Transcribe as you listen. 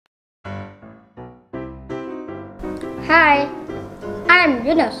Hi, I'm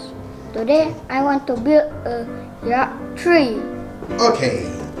Yunus. Today I want to build a Yak-3. Okay,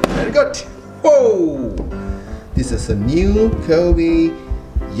 very good. Whoa! This is a new COBI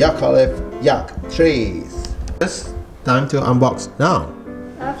Yakovlev Yak-3. It's time to unbox now.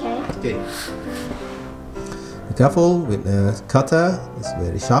 Okay. Okay. Be careful with the cutter, it's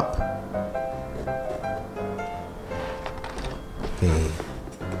very sharp. Okay.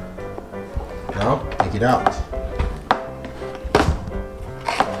 Now take it out.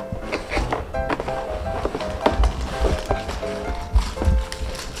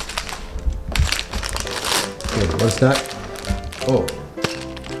 Okay, what's that? Oh.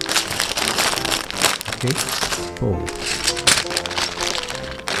 Okay. Oh.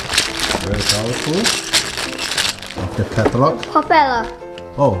 Very powerful. Of the catalog. Propeller.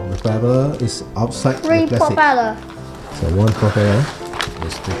 Oh, the propeller is outside Three the plastic. propeller. So one propeller. The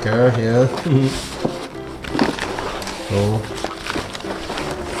sticker here. So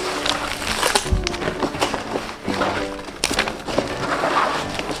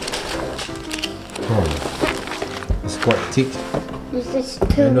it's quite thick. This is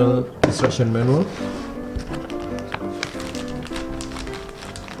two. Manual, instruction manual.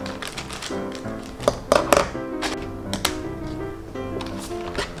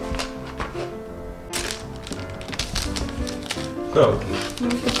 Okay.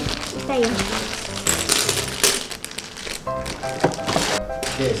 Đây.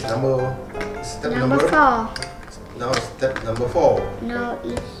 Okay, step Number 4. Now step number 4. Now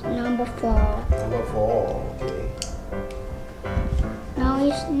it's number 4. Number 4. Okay. Now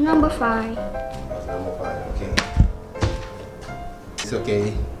it's number 5. That's number 5. Okay. It's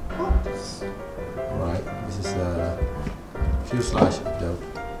okay. Oops. Alright. This is the fuselage of the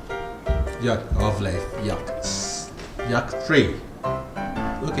Yakovlev Yak-3.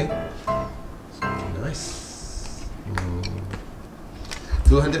 Okay. So nice.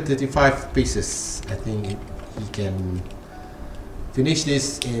 235 pieces. I think he can finish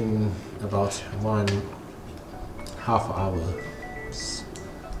this in about 1.5 hours.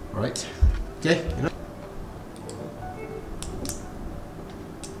 Alright. Okay.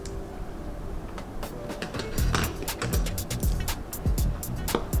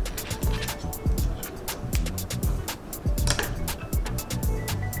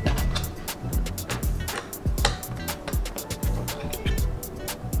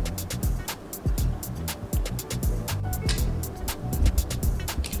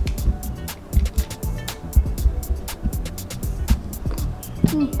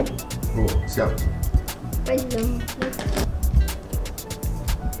 Oh, siap.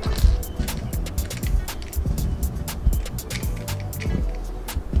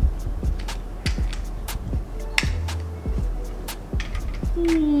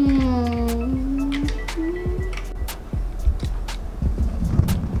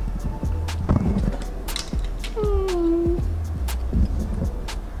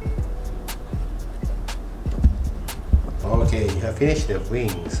 Okay, you have finished the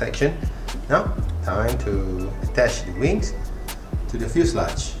wing section. Now, time to attach the wings to the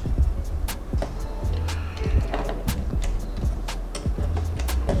fuselage.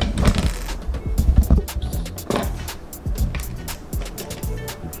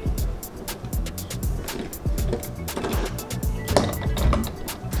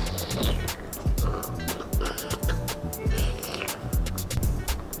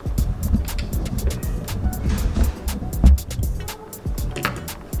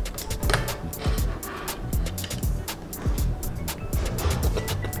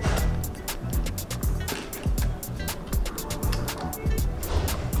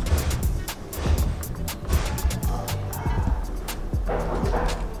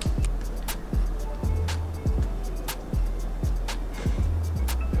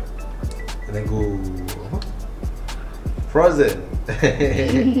 And then go frozen.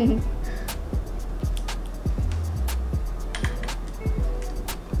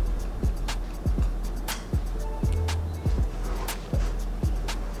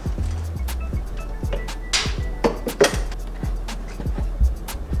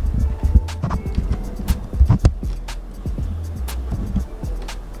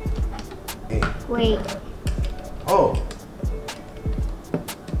 Wait. Oh.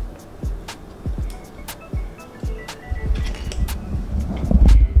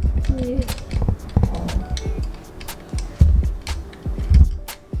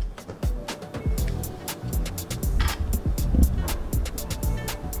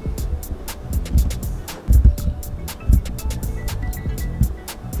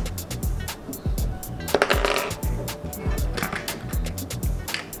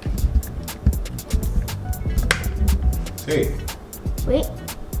 Okay. Wait.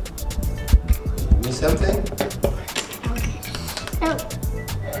 Need something? Oh.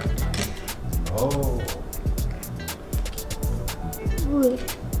 Oh. Wait.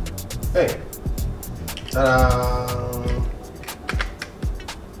 Hey. Ta-da!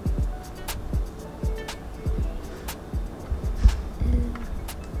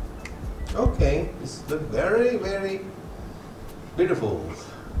 Okay, this looks very, very beautiful.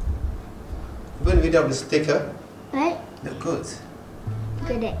 Even without the sticker, Right? look good.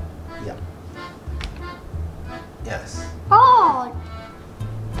 Good. Yeah. Yes. Oh.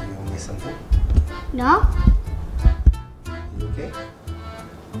 You need something? No. You okay?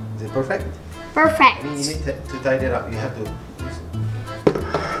 Is it perfect? Perfect. I mean, you need to tidy it up. You have to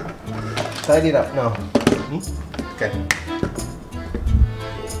tidy it up now. Okay.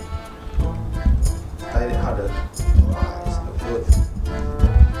 Tidy it harder. Wow, it's not good.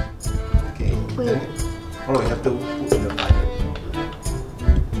 Okay. Wait. Then, you have to put in the fire.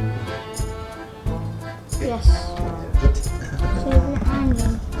 Okay. Yes. Good. Favorite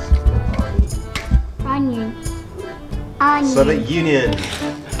onion. Onion. Onion. Soviet Union.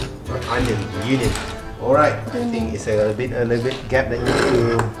 Not onion. Union. All right. I think it's a little bit gap that you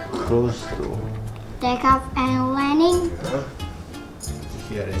need to close to. Take off and landing.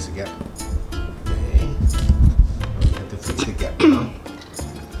 Here is a gap. Okay. You have to fix the gap now.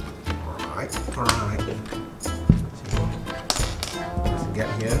 Alright, alright. There's a gap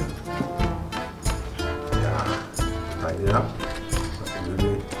here. Yeah. Tighten it up.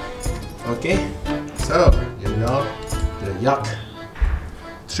 Okay. So, you know the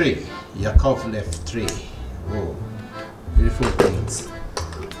Yak-3. Yakovlev 3. Oh, beautiful things.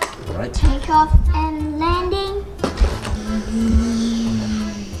 Alright. Take off and landing.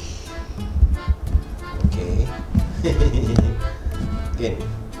 Okay. Again.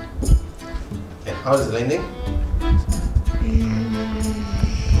 And how is the landing?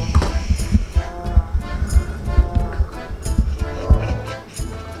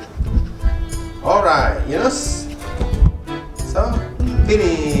 Alright, Yunus. So,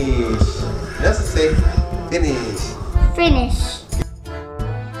 finish. Yunus say finish. Finish.